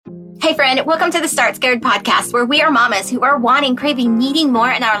Hey friend, welcome to the Start Scared podcast, where we are mamas who are wanting, craving, needing more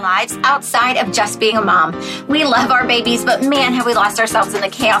in our lives outside of just being a mom. We love our babies, but man, have we lost ourselves in the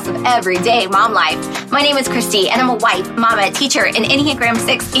chaos of everyday mom life. My name is Christy, and I'm a wife, mama, teacher, an Enneagram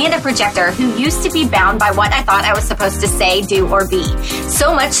 6, and a projector who used to be bound by what I thought I was supposed to say, do, or be.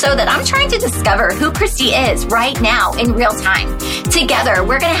 So much so that I'm trying to discover who Christy is right now in real time. Together,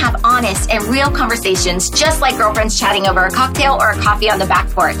 we're going to have honest and real conversations, just like girlfriends chatting over a cocktail or a coffee on the back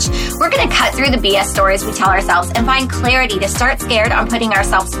porch. We're going to cut through the BS stories we tell ourselves and find clarity to start scared on putting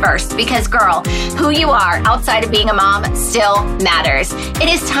ourselves first. Because girl, who you are outside of being a mom still matters. It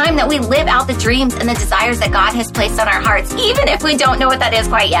is time that we live out the dreams and the desires that God has placed on our hearts, even if we don't know what that is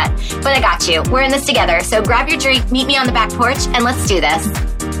quite yet. But I got you. We're in this together. So grab your drink, meet me on the back porch, and let's do this.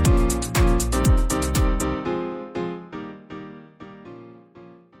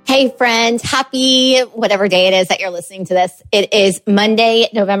 Hey friend, happy whatever day it is that you're listening to this. It is Monday,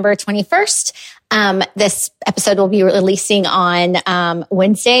 November 21st. This episode will be releasing on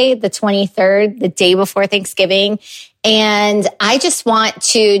Wednesday, the 23rd, the day before Thanksgiving. And I just want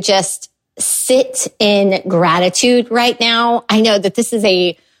to just sit in gratitude right now. I know that this is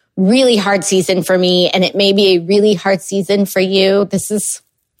a really hard season for me, and it may be a really hard season for you. This is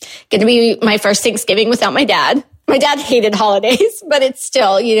going to be my first Thanksgiving without my dad. My dad hated holidays, but it's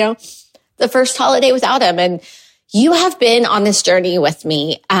still, the first holiday without him. And you have been on this journey with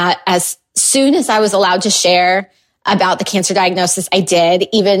me. As soon as I was allowed to share about the cancer diagnosis, I did,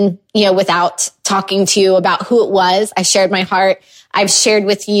 even, without talking to you about who it was. I shared my heart. I've shared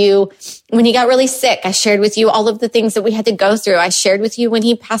with you when he got really sick. I shared with you all of the things that we had to go through. I shared with you when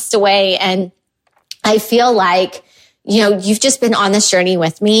he passed away. And I feel like you've just been on this journey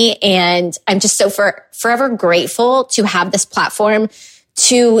with me, and I'm just so forever grateful to have this platform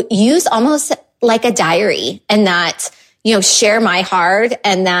to use almost like a diary, and that, share my heart,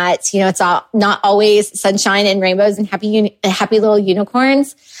 and that, it's not always sunshine and rainbows and happy little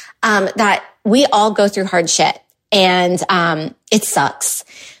unicorns, that we all go through hard shit, and it sucks.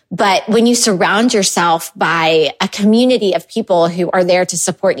 But when you surround yourself by a community of people who are there to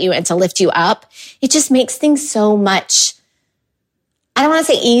support you and to lift you up, it just makes things so much, I don't want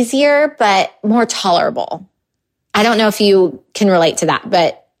to say easier, but more tolerable. I don't know if you can relate to that,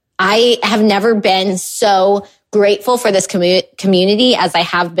 but I have never been so grateful for this community as I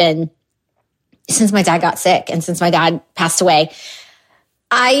have been since my dad got sick and since my dad passed away.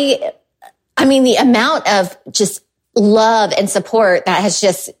 I mean, the amount of just love and support that has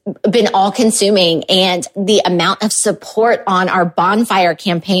just been all consuming, and the amount of support on our bonfire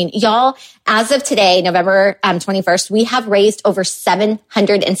campaign. Y'all, as of today, November 21st, we have raised over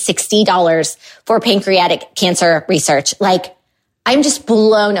 $760 for pancreatic cancer research. Like, I'm just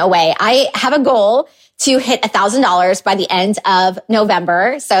blown away. I have a goal to hit $1,000 by the end of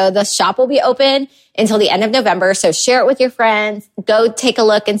November. So the shop will be open until the end of November. So share it with your friends. Go take a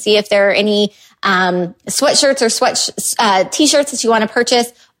look and see if there are any sweatshirts or t-shirts that you want to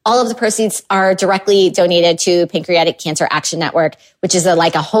purchase. All of the proceeds are directly donated to Pancreatic Cancer Action Network, which is a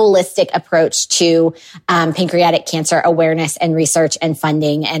holistic approach to pancreatic cancer awareness and research and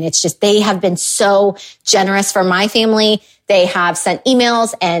funding. And it's just, they have been so generous for my family. They have sent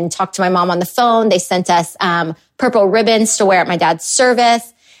emails and talked to my mom on the phone. They sent us purple ribbons to wear at my dad's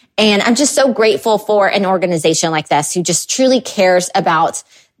service. And I'm just so grateful for an organization like this who just truly cares about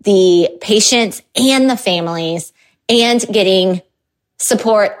the patients and the families, and getting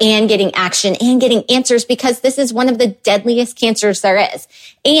support and getting action and getting answers, because this is one of the deadliest cancers there is.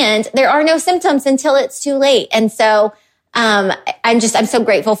 And there are no symptoms until it's too late. And so I'm so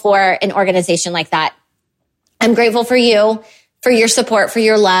grateful for an organization like that. I'm grateful for you, for your support, for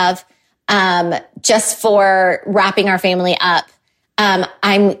your love, just for wrapping our family up.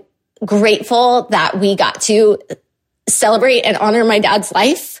 I'm grateful that we got to celebrate and honor my dad's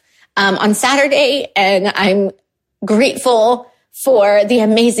life on Saturday. And I'm grateful for the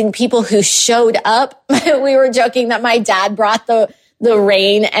amazing people who showed up. We were joking that my dad brought the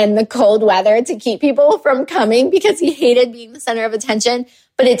rain and the cold weather to keep people from coming because he hated being the center of attention,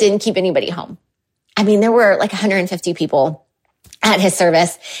 but it didn't keep anybody home. I mean, there were like 150 people at his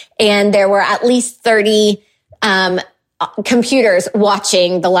service, and there were at least 30 computers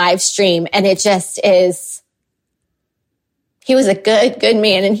watching the live stream. And it just is, he was a good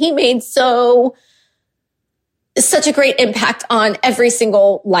man, and he made such a great impact on every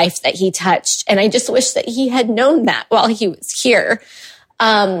single life that he touched. And I just wish that he had known that while he was here.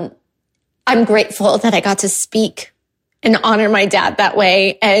 I'm grateful that I got to speak and honor my dad that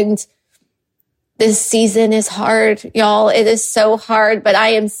way. And this season is hard, y'all. It is so hard, but I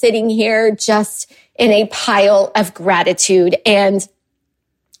am sitting here just in a pile of gratitude. And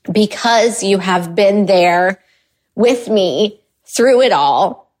because you have been there with me through it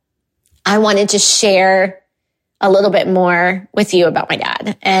all, I wanted to share a little bit more with you about my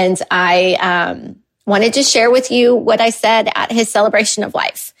dad. And I wanted to share with you what I said at his celebration of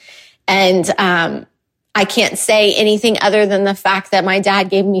life. And I can't say anything other than the fact that my dad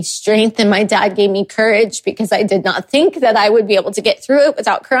gave me strength and my dad gave me courage, because I did not think that I would be able to get through it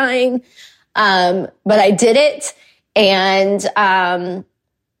without crying. But I did it. And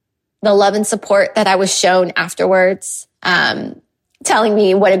the love and support that I was shown afterwards, telling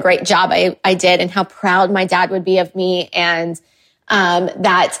me what a great job I did and how proud my dad would be of me, and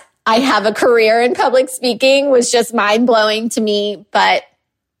that I have a career in public speaking was just mind blowing to me. But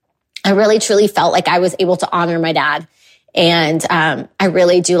I really truly felt like I was able to honor my dad. And I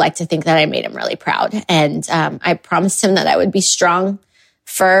really do like to think that I made him really proud. And I promised him that I would be strong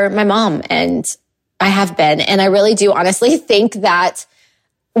for my mom. And I have been. And I really do honestly think that,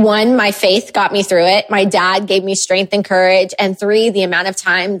 1, my faith got me through it. My dad gave me strength and courage. And 3, the amount of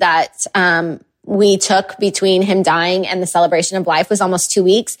time that we took between him dying and the celebration of life was almost 2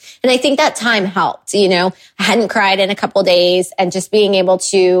 weeks. And I think that time helped. You know, I hadn't cried in a couple of days, and just being able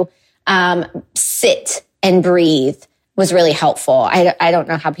to sit and breathe was really helpful. I don't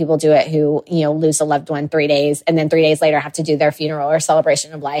know how people do it who, you know, lose a loved one 3 days and then 3 days later have to do their funeral or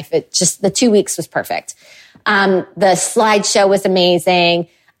celebration of life. It just, the 2 weeks was perfect. The slideshow was amazing.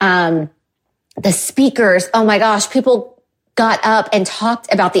 The speakers, oh my gosh, people got up and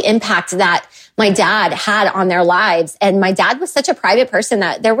talked about the impact that my dad had on their lives. And my dad was such a private person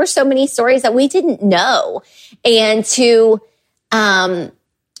that there were so many stories that we didn't know. And to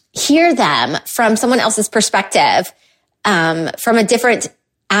hear them from someone else's perspective, from a different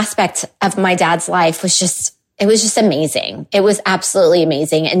aspect of my dad's life was just, it was just amazing. It was absolutely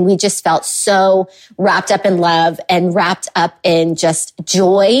amazing. And we just felt so wrapped up in love and wrapped up in just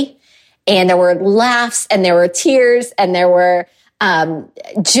joy. And there were laughs and there were tears and there were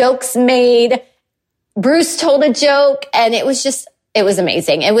jokes made. Bruce told a joke, and it was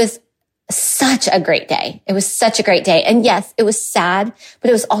amazing. It was such a great day. It was such a great day. And yes, it was sad, but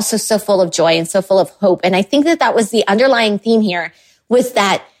it was also so full of joy and so full of hope. And I think that was the underlying theme here, was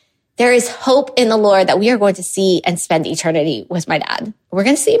that there is hope in the Lord that we are going to see and spend eternity with my dad. We're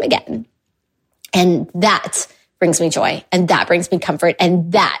going to see him again. And that brings me joy, and that brings me comfort,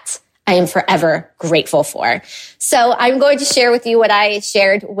 and that I am forever grateful for. So I'm going to share with you what I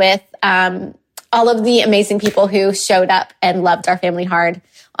shared with all of the amazing people who showed up and loved our family hard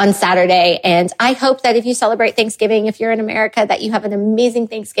on Saturday. And I hope that if you celebrate Thanksgiving, if you're in America, that you have an amazing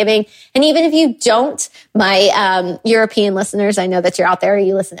Thanksgiving. And even if you don't, my European listeners, I know that you're out there.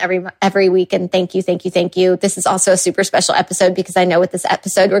 You listen every week. And thank you, thank you, thank you. This is also a super special episode, because I know with this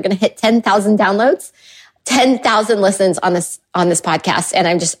episode, we're going to hit 10,000 downloads, 10,000 listens on this podcast. And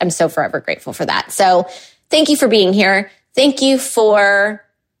I'm so forever grateful for that. So thank you for being here. Thank you for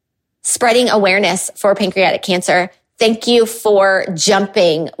spreading awareness for pancreatic cancer. Thank you for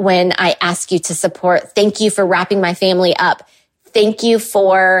jumping when I ask you to support. Thank you for wrapping my family up. Thank you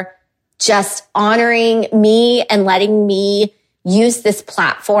for just honoring me and letting me use this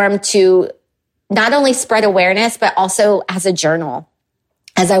platform to not only spread awareness, but also as a journal,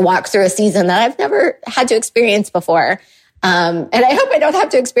 as I walk through a season that I've never had to experience before. And I hope I don't have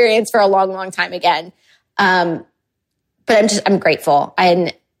to experience for a long, long time again. But I'm grateful.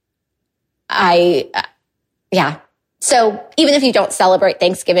 And yeah. So even if you don't celebrate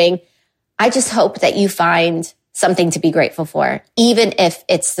Thanksgiving, I just hope that you find something to be grateful for, even if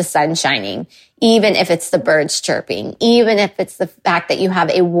it's the sun shining, even if it's the birds chirping, even if it's the fact that you have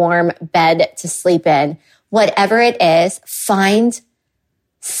a warm bed to sleep in, whatever it is, find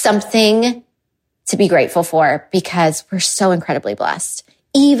something to be grateful for, because we're so incredibly blessed.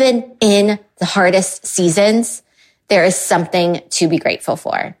 Even in the hardest seasons, there is something to be grateful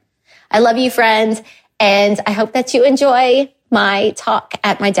for. I love you, friends. And I hope that you enjoy my talk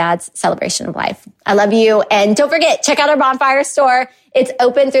at my dad's celebration of life. I love you. And don't forget, check out our Bonfire store. It's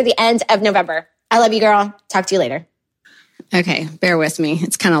open through the end of November. I love you, girl. Talk to you later. Okay, bear with me.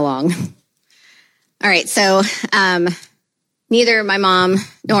 It's kind of long. All right, so neither my mom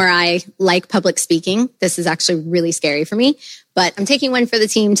nor I like public speaking. This is actually really scary for me, but I'm taking one for the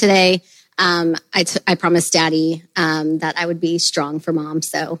team today. I promised Daddy that I would be strong for Mom,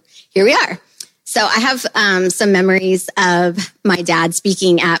 so here we are. So I have some memories of my dad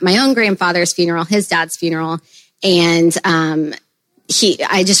speaking at my own grandfather's funeral, his dad's funeral. And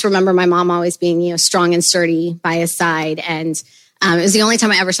I just remember my mom always being, strong and sturdy by his side. And it was the only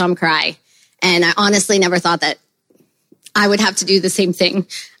time I ever saw him cry. And I honestly never thought that I would have to do the same thing.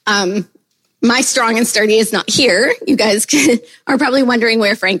 my strong and sturdy is not here. You guys are probably wondering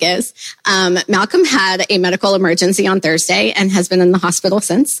where Frank is. Malcolm had a medical emergency on Thursday and has been in the hospital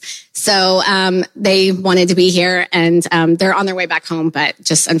since. So they wanted to be here, and they're on their way back home, but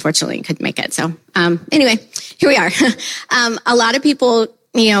just unfortunately couldn't make it. So anyway, here we are. A lot of people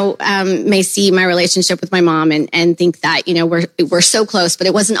may see my relationship with my mom and think that, we're so close, but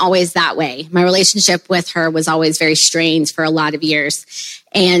it wasn't always that way. My relationship with her was always very strained for a lot of years.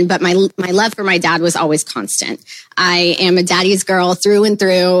 But my love for my dad was always constant. I am a daddy's girl through and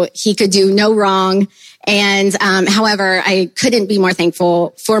through. He could do no wrong. And, however, I couldn't be more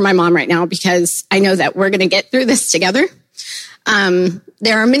thankful for my mom right now, because I know that we're going to get through this together.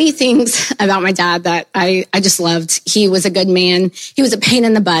 There are many things about my dad that I just loved. He was a good man. He was a pain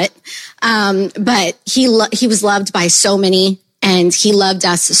in the butt. But he was loved by so many, and he loved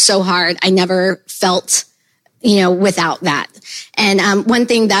us so hard. I never felt, without that. And one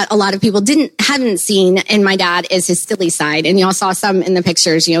thing that a lot of people hadn't seen in my dad is his silly side. And y'all saw some in the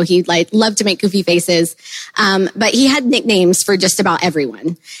pictures. He loved to make goofy faces. But he had nicknames for just about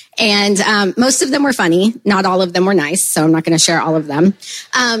everyone. And most of them were funny. Not all of them were nice, so I'm not going to share all of them.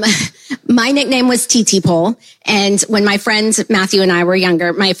 My nickname was TT Pole. And when my friend Matthew and I were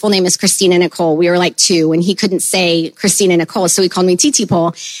younger, my full name is Christina Nicole. We were like 2, and he couldn't say Christina Nicole, so he called me TT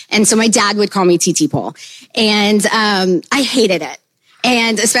Pole. And so my dad would call me TT Pole. And I hated it.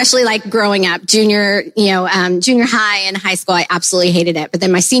 And especially growing up, junior high and high school, I absolutely hated it. But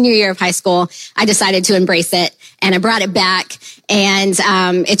then my senior year of high school, I decided to embrace it, and I brought it back. And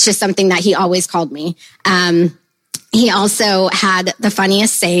it's just something that he always called me. He also had the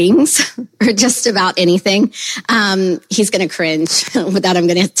funniest sayings for just about anything. He's going to cringe with that. I'm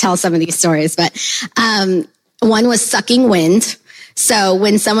going to tell some of these stories, but one was sucking wind. So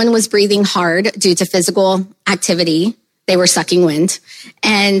when someone was breathing hard due to physical activity, they were sucking wind.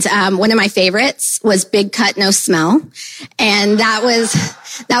 And one of my favorites was big cut, no smell. And that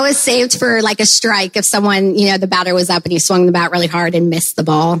was saved for a strike if someone, the batter was up and he swung the bat really hard and missed the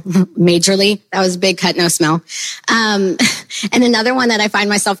ball majorly. That was big cut, no smell. And another one that I find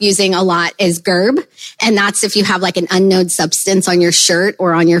myself using a lot is GERB. And that's if you have an unknown substance on your shirt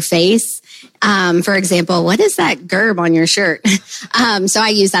or on your face. For example, what is that GERB on your shirt? So I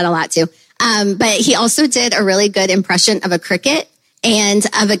use that a lot too. But he also did a really good impression of a cricket and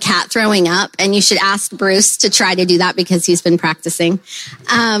of a cat throwing up. And you should ask Bruce to try to do that, because he's been practicing.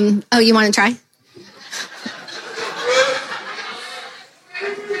 You want to try?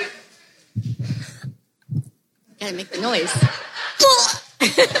 Gotta make the noise.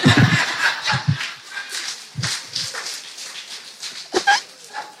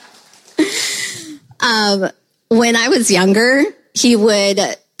 When I was younger, he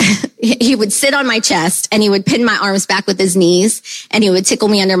would sit on my chest, and he would pin my arms back with his knees, and he would tickle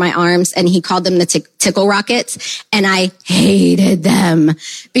me under my arms, and he called them the tickle rockets. And I hated them,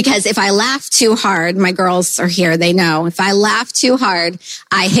 because if I laugh too hard, my girls are here, they know, if I laugh too hard,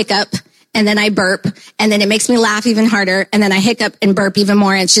 I hiccup, and then I burp, and then it makes me laugh even harder, and then I hiccup and burp even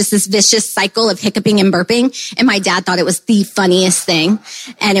more. And it's just this vicious cycle of hiccuping and burping. And my dad thought it was the funniest thing,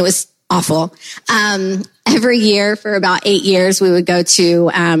 and it was awful. Every year for about 8 years, we would go to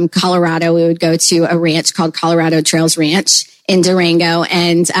Colorado. We would go to a ranch called Colorado Trails Ranch in Durango.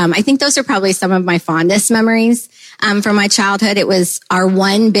 And I think those are probably some of my fondest memories from my childhood. It was our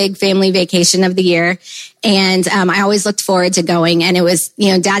one big family vacation of the year. And I always looked forward to going. And it was,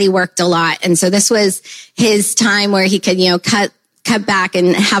 Daddy worked a lot. And so this was his time where he could, cut back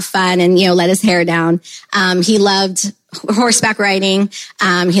and have fun and, let his hair down. He loved horseback riding.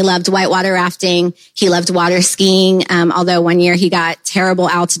 He loved whitewater rafting. He loved water skiing. Although one year he got terrible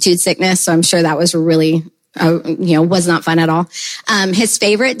altitude sickness. So I'm sure that was really, was not fun at all. His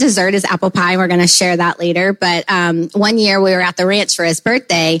favorite dessert is apple pie. We're going to share that later. But, one year we were at the ranch for his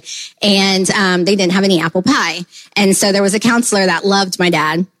birthday, and, they didn't have any apple pie. And so there was a counselor that loved my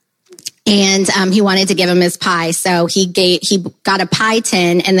dad. And he wanted to give him his pie. So he got a pie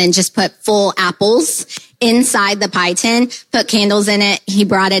tin and then just put full apples inside the pie tin, put candles in it. He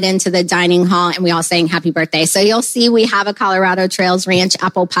brought it into the dining hall, and we all sang happy birthday. So you'll see we have a Colorado Trails Ranch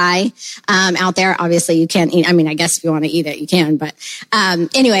apple pie out there. Obviously you can't eat. I mean, I guess if you want to eat it, you can. But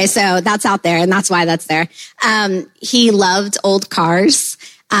anyway, so that's out there, and that's why that's there. He loved old cars.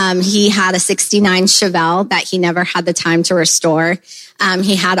 He had a 69 Chevelle that he never had the time to restore.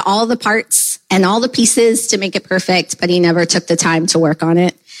 He had all the parts and all the pieces to make it perfect, but he never took the time to work on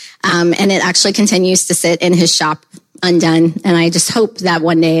it. And it actually continues to sit in his shop undone. And I just hope that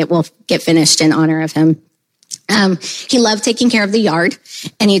one day it will get finished in honor of him. He loved taking care of the yard,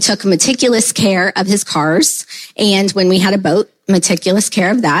 and he took meticulous care of his cars. And when we had a boat, meticulous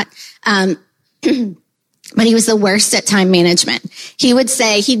care of that. But he was the worst at time management. He would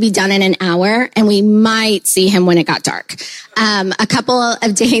say he'd be done in an hour, and we might see him when it got dark. A couple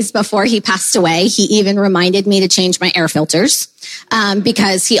of days before he passed away, he even reminded me to change my air filters,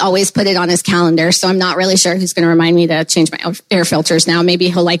 because he always put it on his calendar. So I'm not really sure who's going to remind me to change my air filters now. Maybe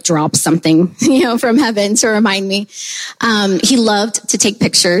he'll like drop something, from heaven to remind me. He loved to take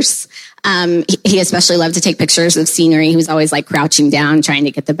pictures. He especially loved to take pictures of scenery. He was always like crouching down, trying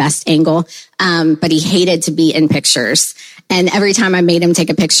to get the best angle. But he hated to be in pictures. And every time I made him take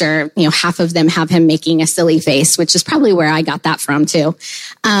a picture, half of them have him making a silly face, which is probably where I got that from too.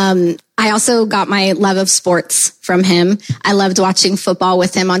 I also got my love of sports from him. I loved watching football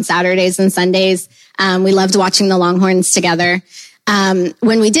with him on Saturdays and Sundays. We loved watching the Longhorns together.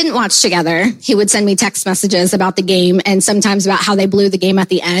 When we didn't watch together, he would send me text messages about the game and sometimes about how they blew the game at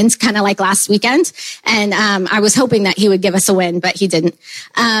the end, kind of like last weekend. And I was hoping that he would give us a win, but he didn't.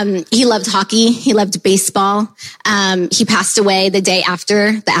 He loved hockey. He loved baseball. He passed away the day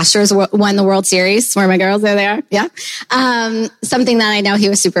after the Astros won the World Series. Where are my girls? There they are. Yeah. Something that I know he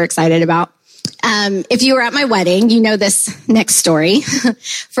was super excited about. If you were at my wedding, you know this next story.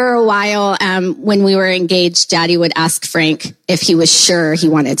 For a while, when we were engaged, Daddy would ask Frank if he was sure he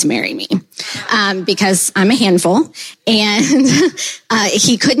wanted to marry me, because I'm a handful, and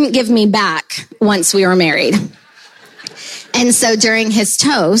he couldn't give me back once we were married. And so during his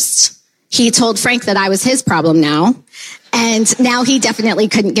toast, he told Frank that I was his problem now. And now he definitely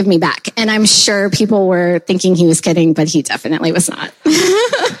couldn't give me back. And I'm sure people were thinking he was kidding, but he definitely was not.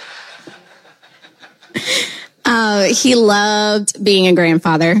 He loved being a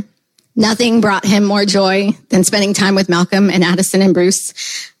grandfather. Nothing brought him more joy than spending time with Malcolm and Addison and Bruce.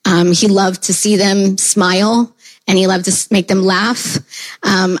 He loved to see them smile, and he loved to make them laugh.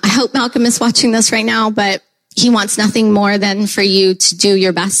 I hope Malcolm is watching this right now, but he wants nothing more than for you to do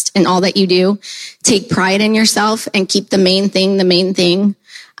your best in all that you do. Take pride in yourself and keep the main thing the main thing.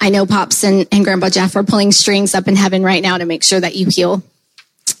 I know Pops and Grandpa Jeff are pulling strings up in heaven right now to make sure that you heal.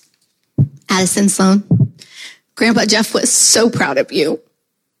 Addison Sloan, Grandpa Jeff was so proud of you.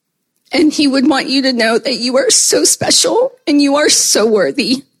 And he would want you to know that you are so special and you are so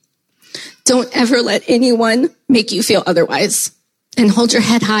worthy. Don't ever let anyone make you feel otherwise. And hold your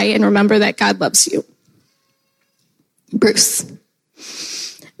head high and remember that God loves you. Bruce,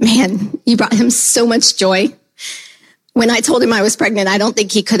 man, you brought him so much joy. When I told him I was pregnant, I don't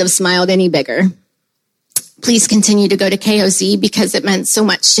think he could have smiled any bigger. Please continue to go to KOZ because it meant so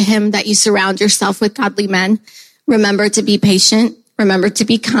much to him that you surround yourself with godly men. Remember to be patient. Remember to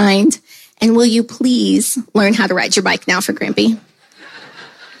be kind. And will you please learn how to ride your bike now for Grampy?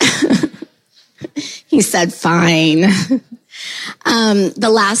 He said, fine. The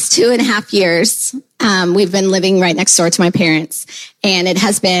last 2.5 years, we've been living right next door to my parents, and it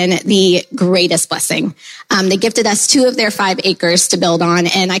has been the greatest blessing. They gifted us 2 of their 5 acres to build on,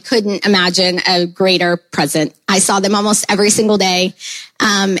 and I couldn't imagine a greater present. I saw them almost every single day,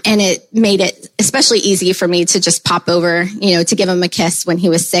 and it made it especially easy for me to just pop over, to give him a kiss when he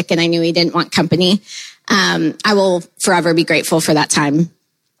was sick and I knew he didn't want company. I will forever be grateful for that time.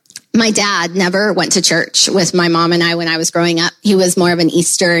 My dad never went to church with my mom and I when I was growing up. He was more of an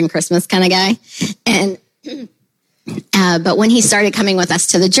Easter and Christmas kind of guy. But when he started coming with us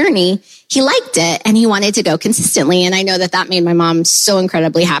to the journey, he liked it and he wanted to go consistently. And I know that made my mom so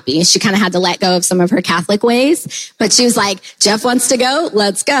incredibly happy. She kind of had to let go of some of her Catholic ways, but she was like, Jeff wants to go,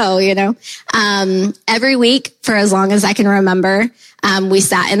 let's go, Every week for as long as I can remember, we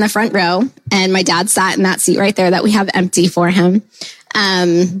sat in the front row and my dad sat in that seat right there that we have empty for him.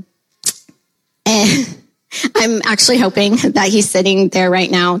 And I'm actually hoping that he's sitting there right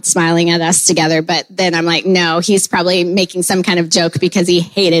now smiling at us together. But then I'm like, no, he's probably making some kind of joke because he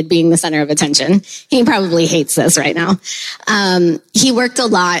hated being the center of attention. He probably hates this right now. He worked a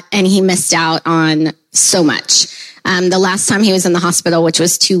lot and he missed out on so much. The last time he was in the hospital, which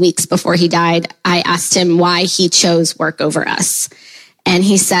was 2 weeks before he died, I asked him why he chose work over us. And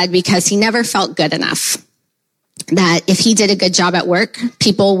he said, because he never felt good enough. That if he did a good job at work,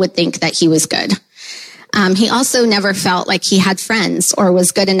 people would think that he was good. He also never felt like he had friends or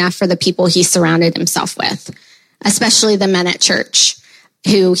was good enough for the people he surrounded himself with, especially the men at church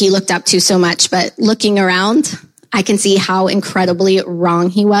who he looked up to so much. But looking around, I can see how incredibly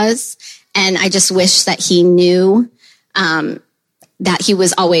wrong he was. And I just wish that he knew that he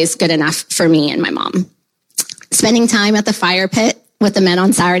was always good enough for me and my mom. Spending time at the fire pit with the men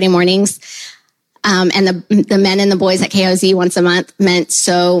on Saturday mornings, and the men and the boys at KOZ once a month meant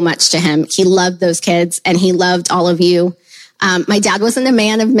so much to him. He loved those kids and he loved all of you. My dad wasn't a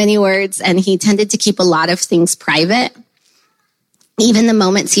man of many words and he tended to keep a lot of things private. even the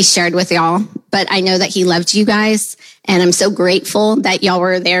moments he shared with y'all. But I know that he loved you guys, and I'm so grateful that y'all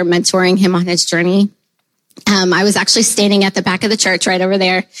were there mentoring him on his journey. I was actually standing at the back of the church right over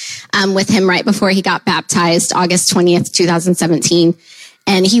there with him right before he got baptized, August 20th, 2017.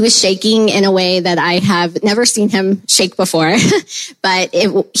 And he was shaking in a way that I have never seen him shake before. But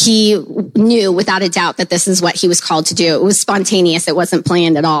he knew without a doubt that this is what he was called to do. It was spontaneous. It wasn't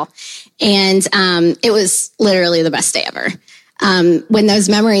planned at all. And it was literally the best day ever. When those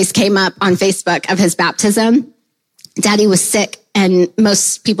memories came up on Facebook of his baptism, Daddy was sick and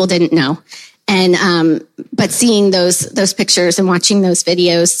most people didn't know. And, but seeing those pictures and watching those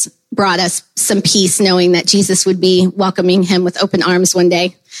videos brought us some peace, knowing that Jesus would be welcoming him with open arms one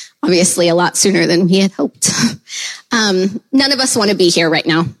day, obviously a lot sooner than we had hoped. None of us want to be here right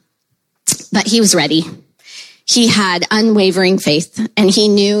now, but he was ready. He had unwavering faith, and he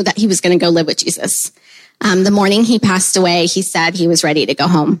knew that he was going to go live with Jesus. The morning he passed away, he said he was ready to go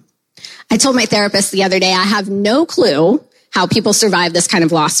home. I told my therapist the other day, I have no clue how people survive this kind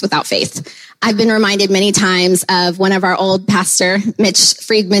of loss without faith. I've been reminded many times of one of our old pastor, Mitch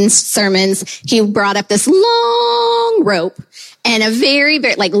Friedman's sermons. He brought up this long rope, and a very,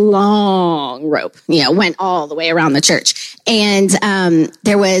 very long rope, went all the way around the church. And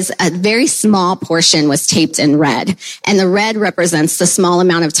there was a very small portion was taped in red, and the red represents the small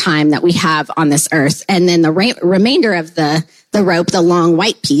amount of time that we have on this earth. And then the remainder of the rope, the long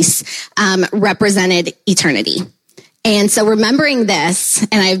white piece, represented eternity. And so remembering this,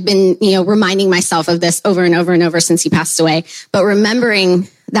 and I've been, reminding myself of this over and over and over since he passed away, but remembering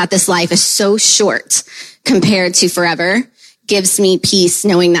that this life is so short compared to forever gives me peace,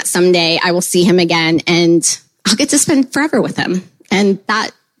 knowing that someday I will see him again and I'll get to spend forever with him. And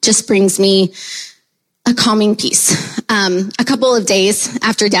that just brings me a calming peace. A couple of days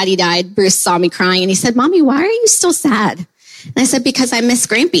after Daddy died, Bruce saw me crying and he said, "Mommy, why are you still sad?" And I said, "Because I miss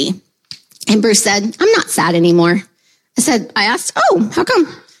Grampy." And Bruce said, "I'm not sad anymore." I asked, "Oh, how come?"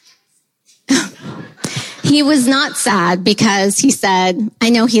 He was not sad because he said, "I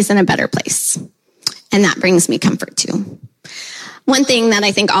know he's in a better place." And that brings me comfort too. One thing that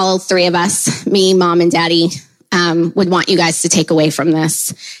I think all three of us, me, Mom, and Daddy, would want you guys to take away from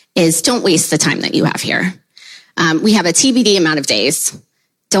this is don't waste the time that you have here. We have a TBD amount of days.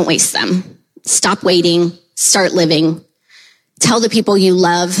 Don't waste them. Stop waiting. Start living. Tell the people you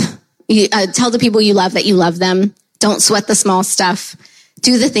love. Tell the people you love that you love them. Don't sweat the small stuff.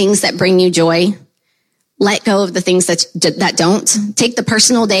 Do the things that bring you joy. Let go of the things that don't. Take the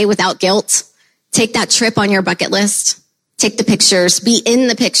personal day without guilt. Take that trip on your bucket list. Take the pictures. Be in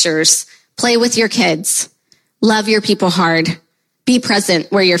the pictures. Play with your kids. Love your people hard. Be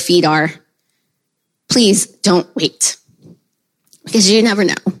present where your feet are. Please don't wait. Because you never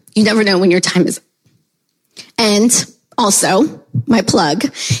know. You never know when your time is up. And also, my plug,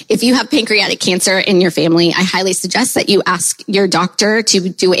 if you have pancreatic cancer in your family, I highly suggest that you ask your doctor to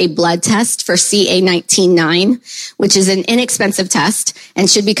do a blood test for CA19-9, which is an inexpensive test and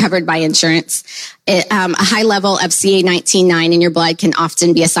should be covered by insurance. A high level of CA19-9 in your blood can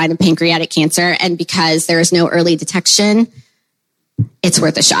often be a sign of pancreatic cancer. And because there is no early detection, it's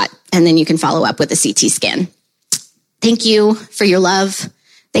worth a shot. And then you can follow up with a CT scan. Thank you for your love.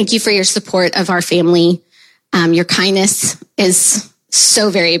 Thank you for your support of our family. Your kindness is so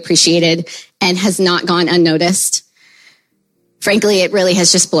very appreciated and has not gone unnoticed. Frankly, it really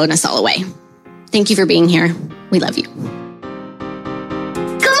has just blown us all away. Thank you for being here. We love you. Come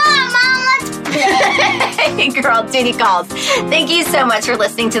on, Mom, let's Hey, girl, duty calls. Thank you so much for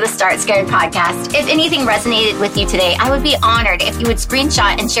listening to the Start Scared podcast. If anything resonated with you today, I would be honored if you would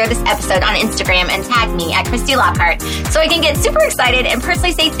screenshot and share this episode on Instagram and tag me at Christy Lockhart so I can get super excited and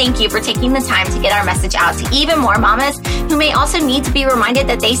personally say thank you for taking the time to get our message out to even more mamas who may also need to be reminded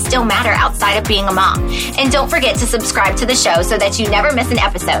that they still matter outside of being a mom. And don't forget to subscribe to the show so that you never miss an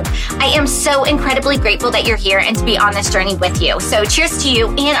episode. I am so incredibly grateful that you're here and to be on this journey with you. So cheers to you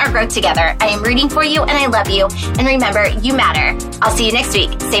and our growth together. I am rooting for you and I love you. And remember, you matter. I'll see you next week.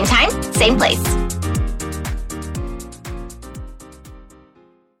 Same time, same place.